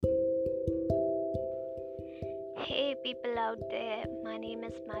people out there. My name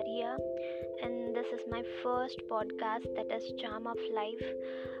is Maria, and this is my first podcast, that is Charm of Life.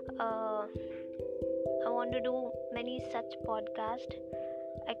 Uh, I want to do many such podcasts.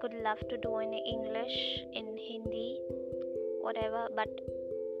 I could love to do in English, in Hindi, whatever, but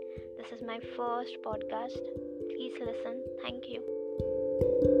this is my first podcast. Please listen. Thank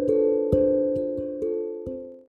you.